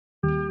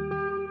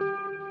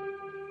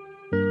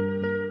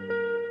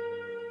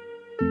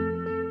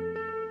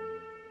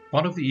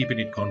Part of the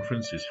EBnet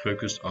conference is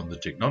focused on the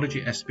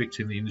technology aspects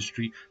in the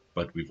industry,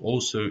 but we've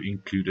also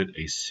included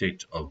a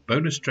set of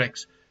bonus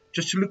tracks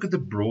just to look at the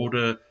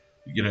broader,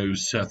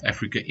 South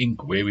Africa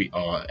Inc., where we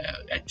are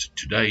at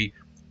today.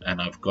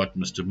 And I've got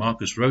Mr.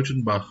 Marcus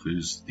Rautenbach,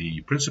 who's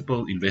the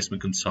principal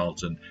investment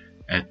consultant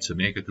at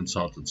Simeka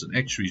Consultants and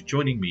Actuaries,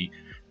 joining me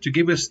to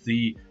give us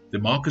the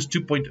Marcus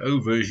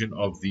 2.0 version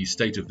of the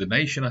state of the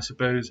nation, I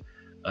suppose.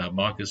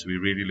 Marcus, we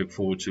really look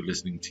forward to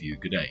listening to you.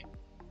 Good day.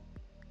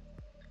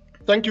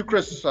 Thank you,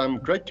 Chris.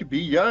 Great to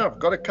be here. I've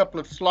got a couple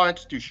of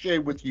slides to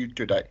share with you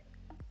today.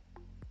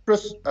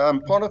 Chris,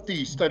 part of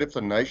the State of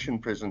the Nation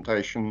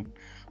presentation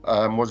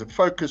was a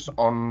focus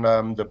on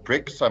the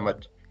BRICS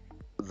summit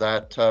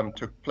that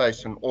took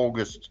place in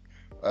August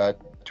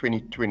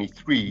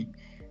 2023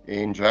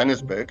 in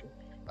Johannesburg.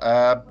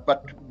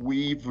 But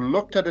we've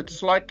looked at it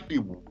slightly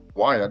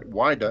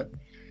wider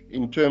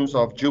in terms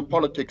of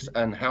geopolitics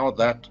and how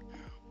that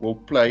will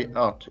play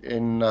out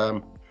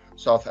in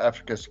South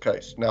Africa's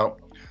case. Now,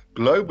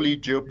 globally,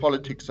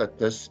 geopolitics at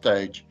this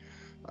stage,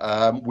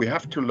 we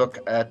have to look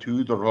at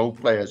who the role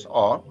players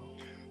are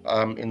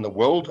in the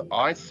world.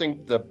 I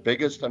think the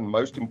biggest and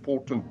most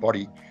important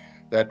body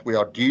that we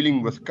are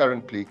dealing with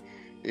currently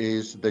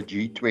is the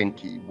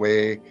G20,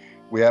 where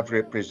we have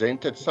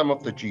represented some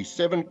of the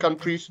G7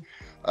 countries,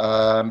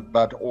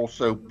 but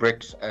also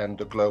BRICS and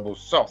the Global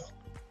South.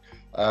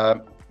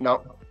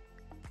 Now,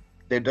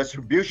 their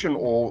distribution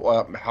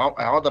or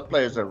how the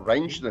players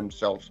arrange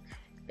themselves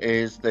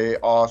is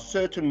there are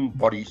certain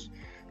bodies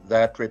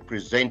that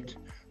represent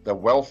the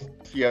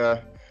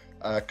wealthier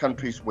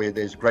countries where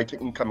there's greater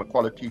income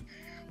equality,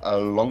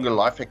 longer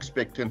life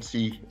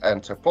expectancy,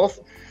 and so forth,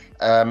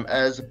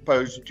 as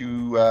opposed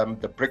to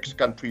the BRICS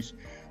countries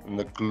and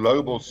the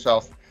Global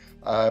South,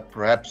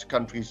 perhaps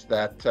countries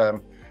that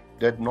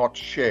did not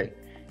share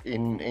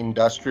in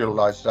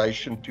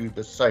industrialization to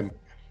the same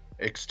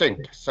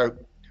extent. So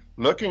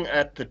looking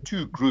at the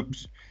two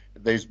groups,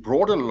 there's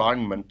broad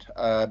alignment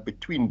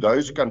between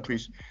those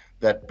countries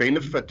that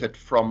benefited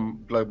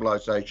from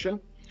globalization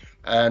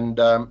and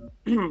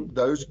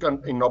those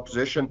in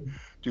opposition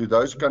to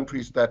those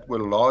countries that were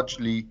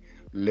largely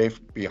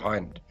left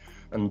behind.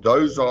 And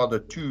those are the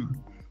two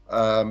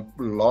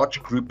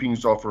large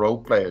groupings of role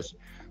players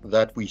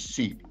that we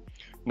see.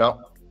 Now,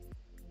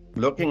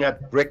 looking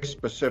at BRICS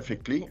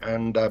specifically,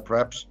 and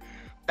perhaps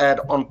add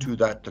on to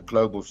that the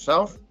Global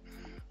South,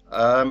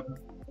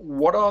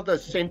 what are the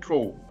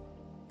central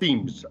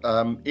themes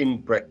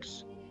in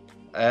BRICS?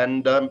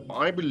 And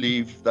I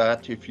believe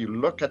that if you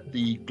look at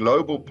the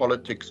global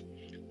politics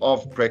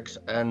of BRICS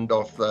and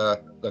of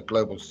the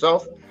Global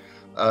South,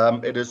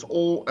 it is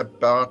all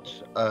about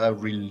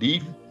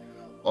relief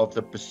of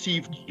the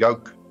perceived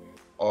yoke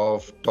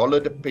of dollar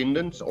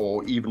dependence,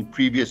 or even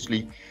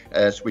previously,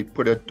 as we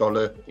put it,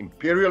 dollar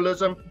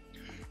imperialism,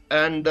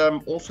 and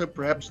also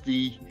perhaps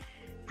the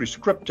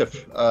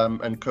prescriptive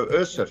and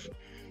coercive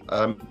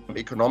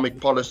economic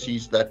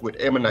policies that would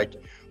emanate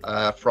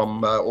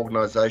from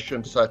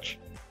organizations such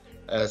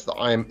as the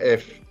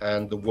IMF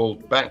and the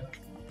World Bank.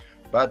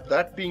 But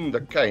that being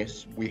the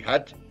case, we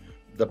had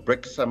the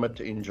BRICS summit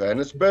in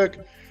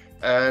Johannesburg,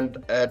 and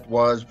it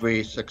was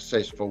very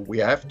successful. We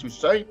have to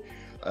say,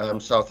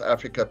 South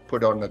Africa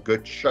put on a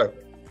good show.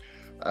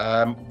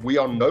 We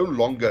are no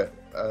longer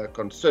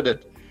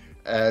considered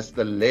as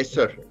the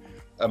lesser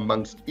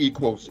amongst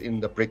equals in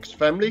the BRICS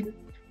family.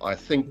 I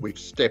think we've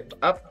stepped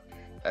up,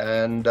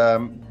 and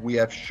we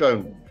have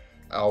shown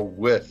our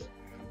worth.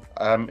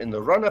 In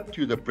the run-up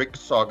to the BRICS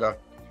saga,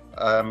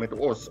 it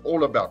was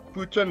all about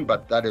Putin,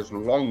 but that is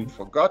long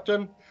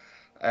forgotten.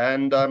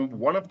 And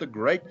one of the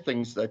great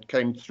things that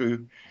came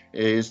through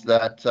is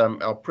that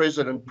our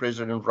President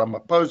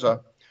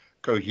Ramaphosa,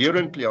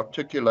 coherently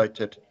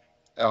articulated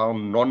our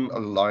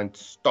non-aligned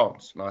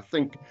stance. And I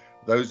think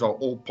those are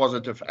all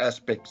positive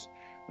aspects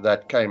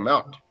that came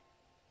out.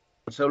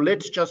 So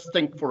let's just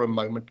think for a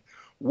moment,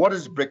 what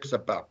is BRICS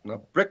about?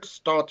 Now, BRICS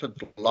started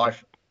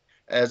life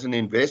as an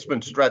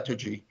investment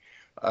strategy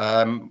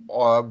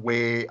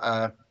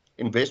where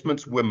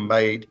investments were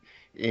made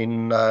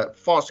in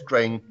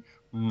fast-growing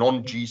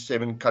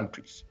non-G7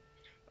 countries.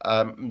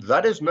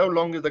 That is no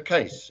longer the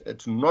case.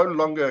 It's no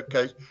longer a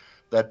case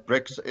that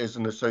BRICS is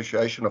an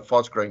association of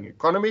fast-growing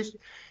economies.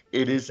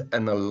 It is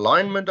an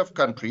alignment of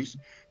countries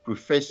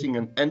professing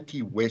an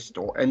anti-West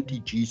or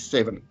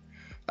anti-G7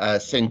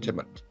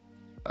 sentiment.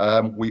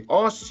 We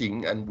are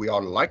seeing, and we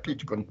are likely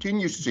to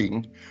continue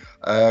seeing,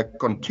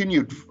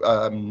 continued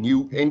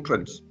new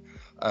entrants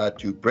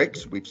to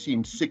BRICS. We've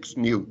seen 6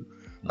 new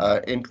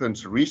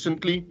entrants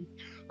recently.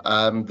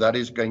 That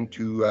is going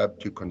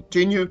to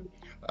continue.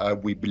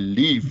 We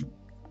believe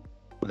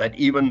that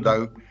even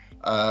though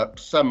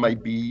some may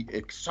be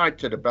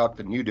excited about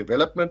the new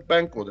development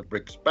bank or the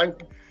BRICS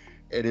Bank,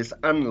 it is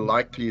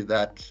unlikely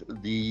that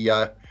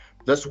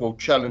this will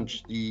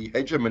challenge the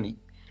hegemony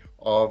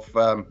of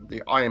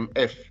the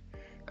IMF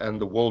and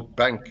the World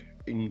Bank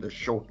in the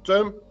short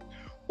term,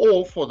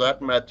 or for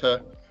that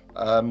matter,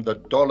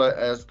 the dollar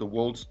as the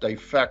world's de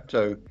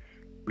facto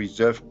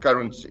reserve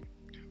currency.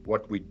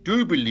 What we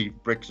do believe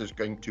BRICS is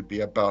going to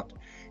be about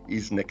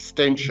is an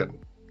extension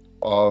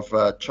of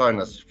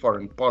China's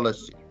foreign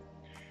policy.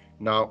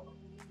 Now,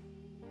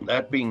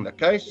 that being the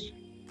case,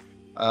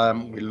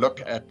 we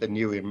look at the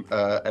new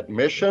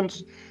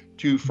admissions,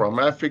 2 from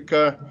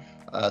Africa,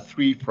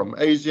 3 from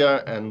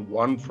Asia, and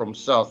 1 from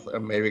South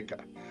America.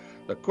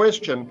 The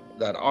question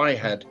that I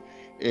had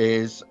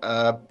is,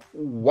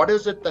 what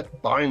is it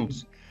that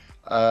binds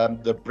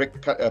the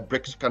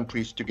BRICS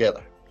countries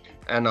together?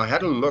 And I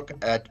had a look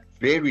at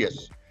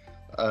various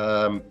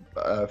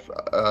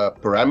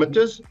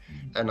parameters,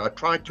 and I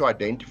tried to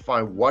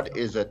identify what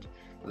is it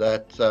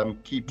that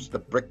keeps the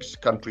BRICS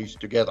countries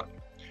together.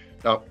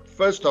 Now,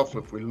 first off,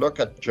 if we look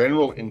at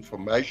general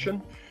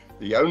information,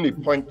 the only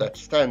point that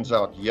stands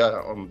out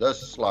here on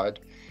this slide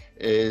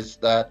is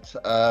that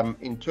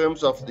in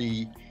terms of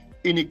the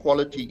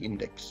inequality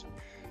index,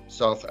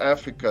 South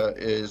Africa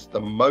is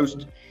the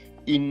most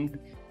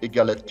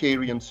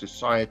inegalitarian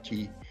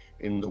society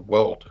in the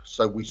world.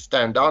 So we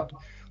stand out.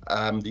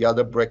 The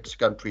other BRICS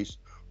countries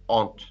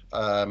aren't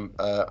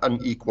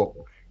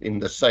unequal in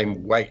the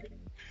same way.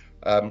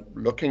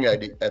 Looking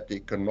at the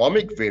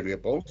economic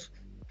variables,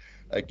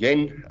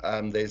 again,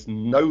 there's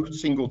no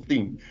single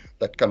theme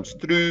that comes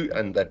through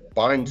and that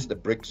binds the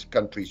BRICS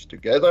countries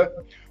together.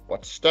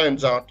 What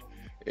stands out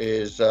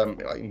is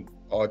in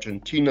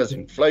Argentina's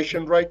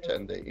inflation rate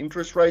and their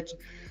interest rates,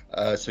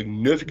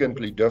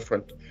 significantly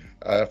different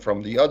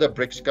from the other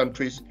BRICS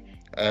countries.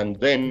 And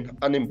then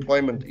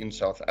unemployment in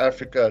South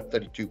Africa,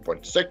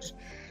 32.6%,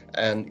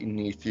 and in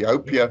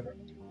Ethiopia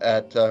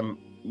at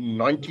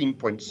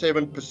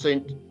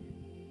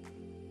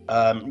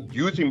 19.7%.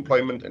 Youth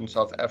employment in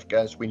South Africa,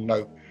 as we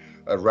know,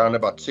 around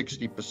about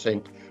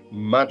 60%,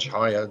 much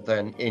higher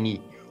than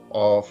any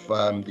of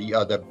the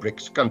other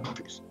BRICS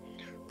countries.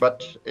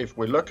 But if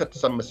we look at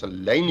some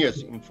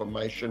miscellaneous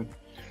information,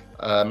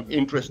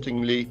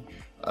 interestingly,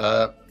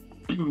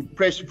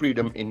 Press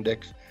Freedom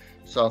Index,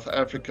 South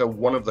Africa,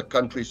 one of the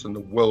countries in the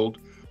world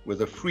with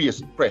the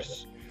freest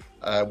press,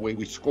 where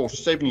we score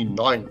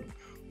 79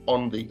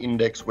 on the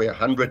index, where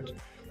 100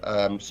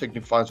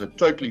 signifies a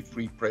totally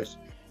free press,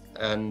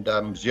 and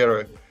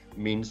 0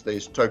 means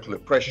there's total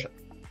oppression.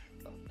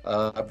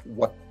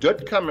 What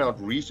did come out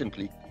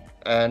recently,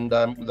 and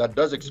that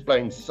does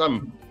explain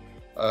some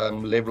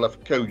level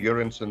of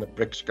coherence in the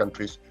BRICS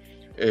countries,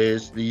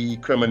 is the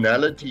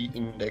criminality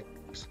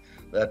index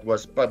that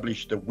was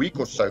published a week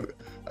or so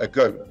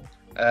ago.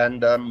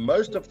 And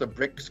most of the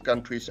BRICS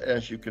countries,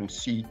 as you can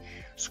see,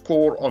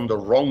 score on the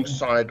wrong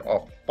side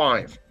of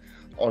 5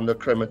 on the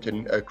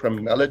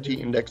criminality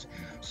index.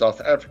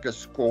 South Africa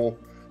score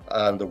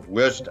the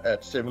worst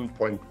at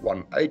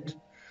 7.18,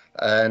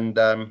 and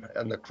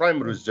the crime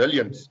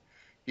resilience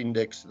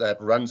index that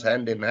runs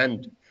hand in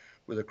hand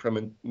with the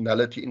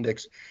criminality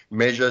index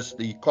measures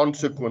the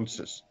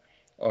consequences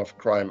of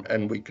crime,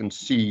 and we can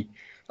see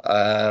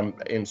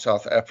in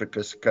South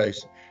Africa's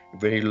case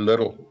very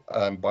little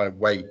by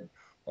way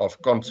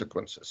of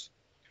consequences.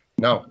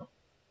 Now,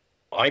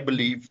 I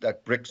believe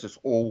that BRICS is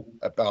all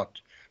about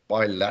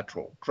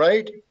bilateral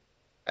trade,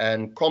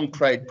 and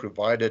Comtrade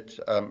provided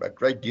a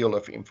great deal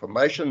of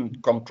information,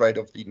 Comtrade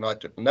of the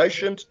United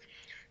Nations.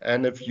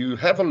 And if you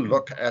have a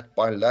look at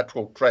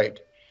bilateral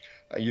trade,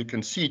 you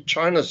can see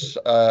China's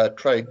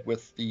trade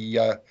with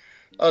the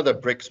other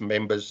BRICS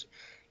members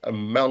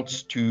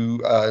amounts to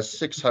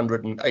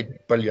 $608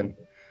 billion,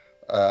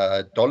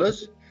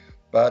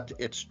 but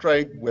its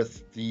trade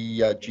with the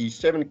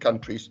G7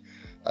 countries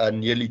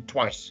nearly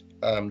twice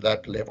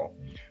that level.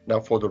 Now,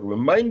 for the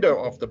remainder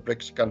of the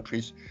BRICS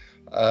countries,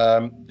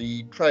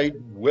 the trade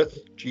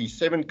with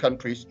G7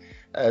 countries,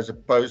 as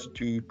opposed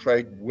to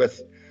trade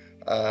with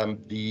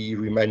the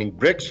remaining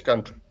BRICS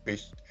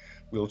countries,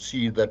 we'll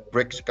see that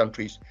BRICS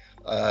countries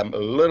a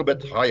little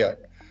bit higher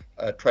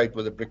trade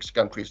with the BRICS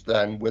countries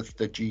than with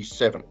the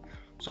G7.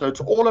 So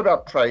it's all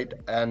about trade,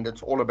 and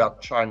it's all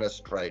about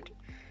China's trade.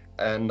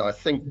 And I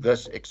think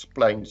this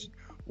explains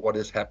what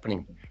is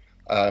happening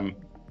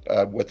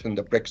within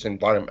the BRICS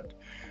environment.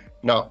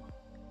 Now,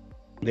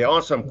 there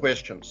are some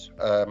questions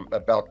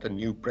about the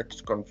new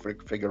BRICS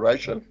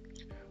configuration.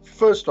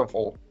 First of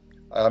all,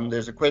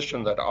 there's a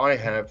question that I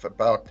have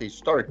about the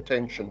historic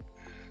tension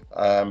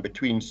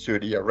between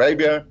Saudi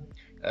Arabia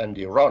and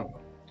Iran.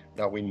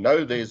 Now, we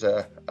know there's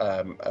a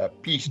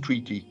peace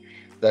treaty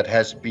that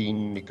has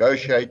been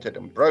negotiated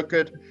and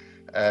brokered,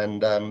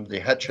 and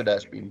the hatchet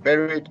has been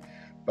buried.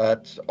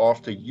 But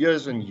after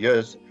years and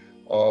years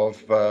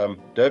of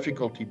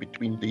difficulty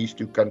between these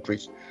two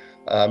countries,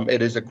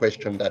 it is a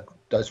question that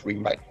does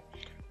remain.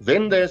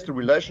 Then there's the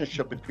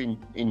relationship between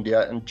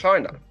India and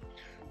China,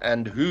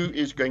 and who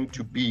is going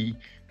to be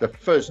the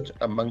first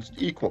amongst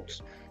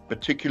equals,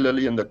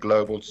 particularly in the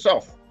global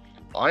south.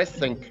 I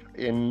think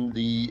in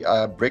the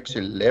BRICS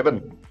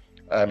 11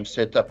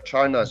 setup,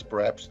 China is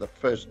perhaps the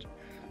first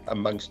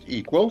amongst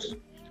equals,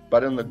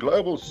 but in the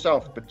global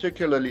south,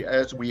 particularly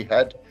as we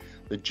had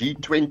the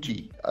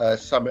G20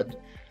 summit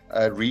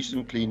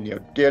recently in New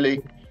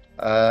Delhi,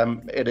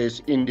 it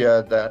is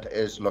India that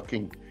is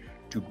looking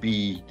to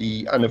be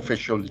the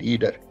unofficial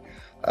leader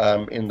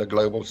in the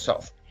global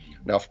south.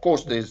 Now, of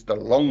course, there's the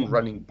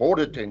long-running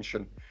border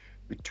tension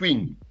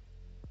between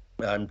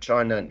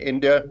China and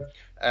India,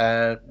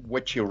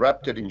 which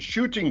erupted in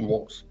shooting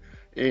wars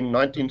in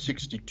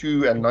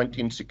 1962 and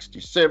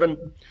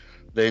 1967.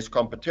 There's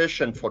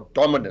competition for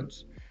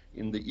dominance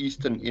in the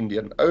Eastern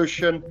Indian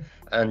Ocean,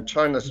 and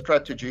China's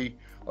strategy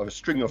of a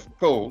string of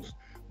pearls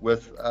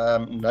with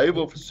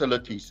naval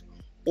facilities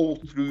all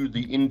through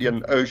the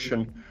Indian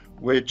Ocean,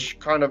 which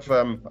kind of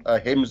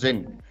hems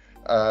in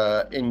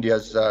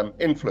India's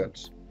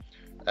influence.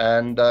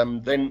 And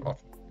then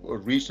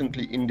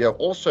recently, India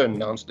also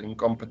announced in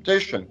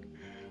competition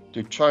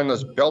to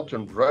China's Belt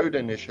and Road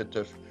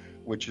Initiative,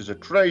 which is a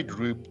trade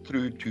route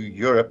through to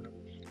Europe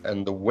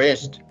and the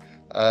West.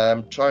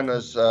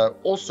 China's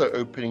also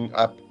opening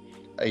up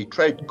a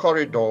trade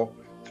corridor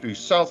through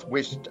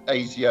Southwest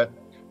Asia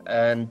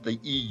and the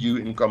EU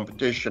in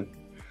competition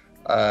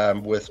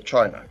with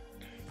China.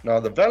 Now,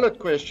 the valid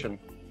question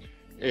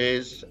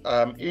is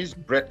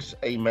BRICS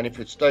a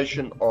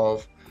manifestation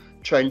of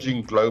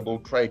changing global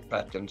trade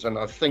patterns? And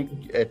I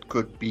think it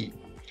could be.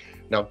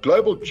 Now,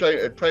 global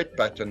trade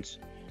patterns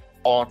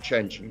are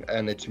changing,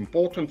 and it's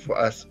important for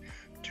us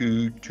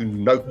to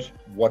note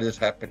what is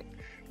happening.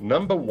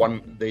 Number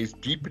one, there's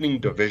deepening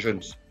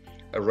divisions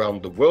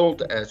around the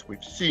world, as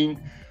we've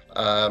seen.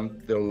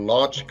 The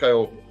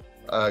large-scale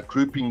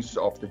groupings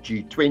of the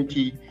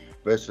G20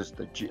 versus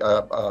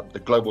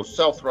the global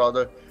south,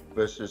 rather,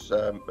 versus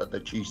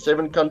the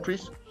G7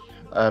 countries.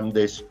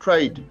 There's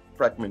trade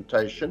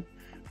fragmentation,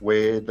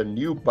 where the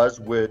new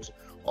buzzwords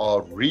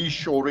are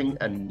reshoring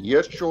and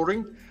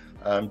nearshoring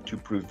to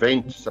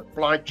prevent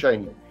supply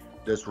chain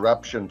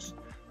disruptions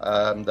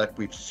that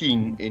we've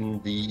seen in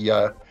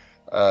the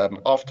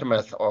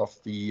aftermath of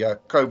the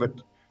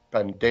COVID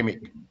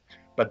pandemic.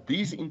 But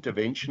these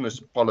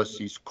interventionist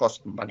policies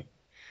cost money.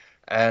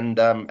 And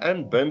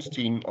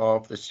Bernstein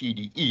of the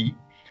CDE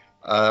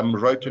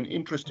wrote an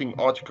interesting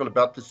article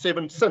about the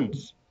 7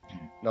 sins.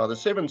 Now, the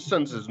 7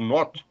 sins is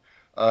not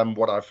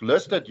what I've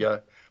listed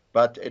here,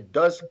 but it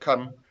does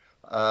come,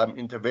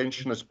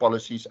 interventionist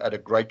policies, at a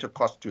greater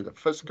cost to the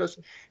fiscus.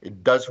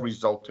 It does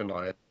result in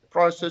higher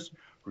prices,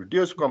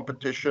 reduced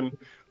competition,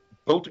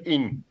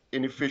 built-in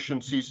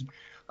inefficiencies.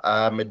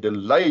 It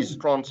delays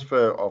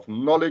transfer of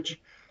knowledge,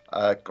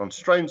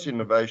 constrains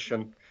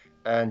innovation,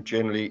 and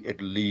generally it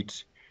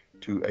leads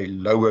to a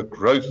lower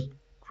growth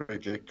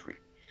trajectory.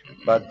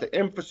 But the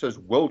emphasis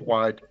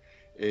worldwide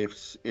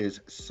is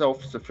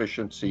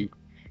self-sufficiency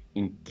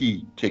in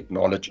key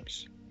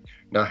technologies.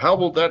 Now, how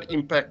will that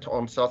impact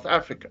on South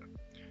Africa?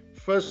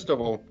 First of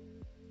all,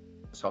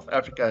 South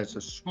Africa is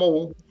a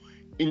small,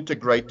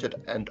 integrated,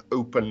 and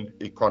open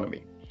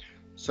economy.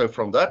 So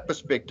from that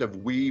perspective,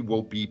 we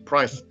will be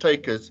price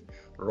takers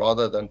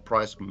rather than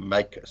price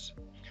makers.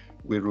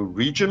 We're a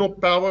regional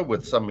power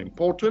with some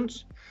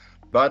importance,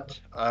 but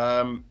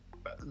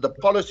the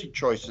policy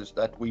choices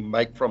that we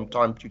make from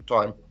time to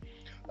time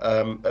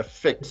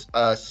affects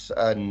us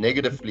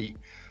negatively.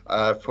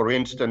 For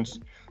instance,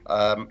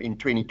 in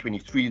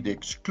 2023, the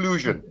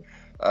exclusion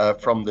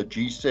from the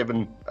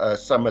G7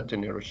 summit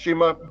in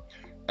Hiroshima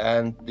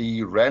and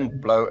the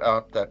Rand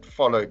blowout that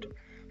followed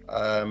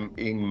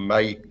in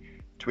May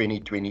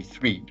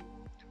 2023.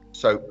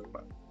 So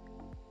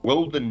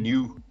will the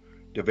new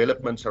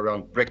developments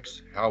around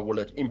BRICS, how will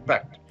it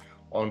impact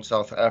on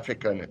South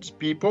Africa and its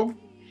people?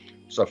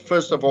 So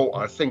first of all,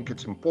 I think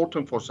it's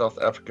important for South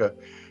Africa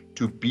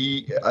to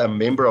be a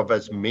member of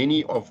as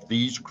many of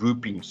these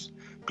groupings,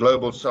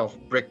 Global South,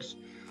 BRICS,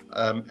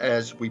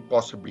 as we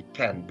possibly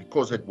can,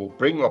 because it will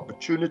bring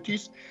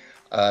opportunities,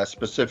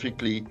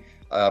 specifically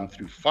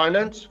through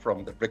finance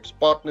from the BRICS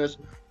partners,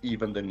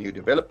 even the New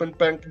Development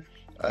Bank.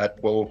 It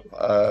will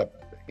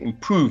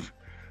improve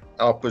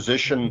our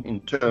position in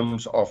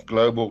terms of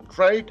global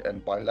trade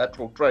and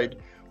bilateral trade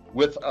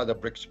with other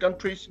BRICS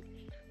countries,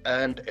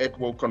 and it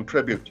will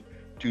contribute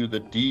to the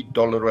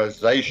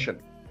de-dollarization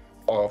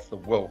of the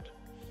world.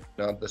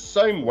 Now, the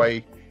same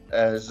way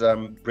as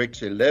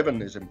BRICS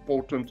 11 is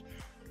important,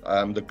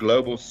 the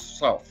Global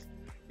South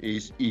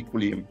is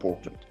equally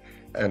important,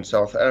 and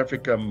South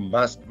Africa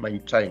must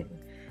maintain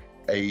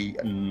a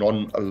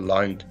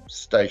non-aligned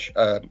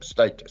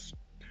status.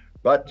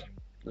 But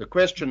the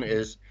question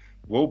is,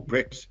 will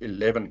BRICS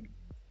 11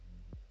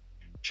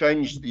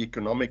 change the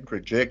economic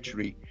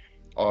trajectory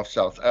of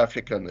South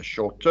Africa in the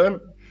short term?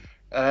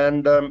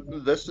 And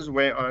this is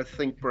where I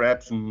think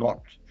perhaps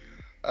not.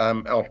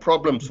 Our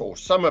problems, or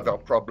some of our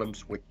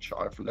problems, which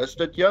I've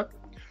listed here,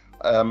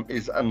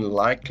 is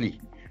unlikely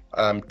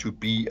to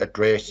be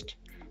addressed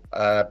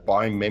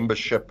by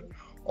membership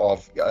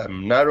of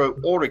narrow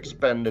or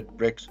expanded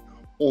BRICS,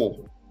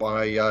 or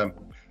by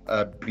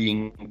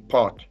being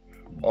part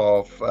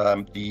of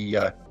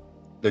the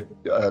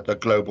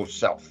Global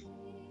South.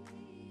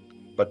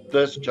 But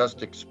this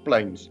just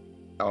explains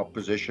our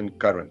position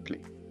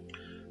currently.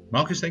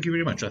 Marcus, thank you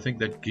very much. I think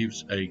that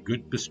gives a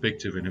good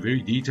perspective and a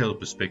very detailed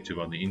perspective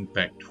on the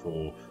impact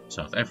for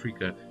South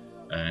Africa.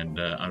 And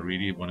I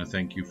really want to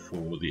thank you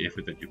for the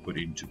effort that you put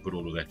in to put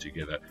all of that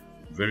together.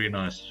 Very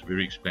nice,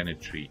 very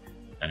explanatory.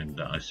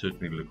 and I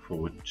certainly look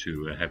forward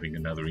to having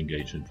another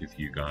engagement with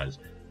you guys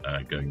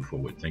going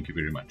forward. Thank you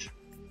very much.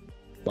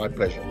 My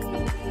pleasure.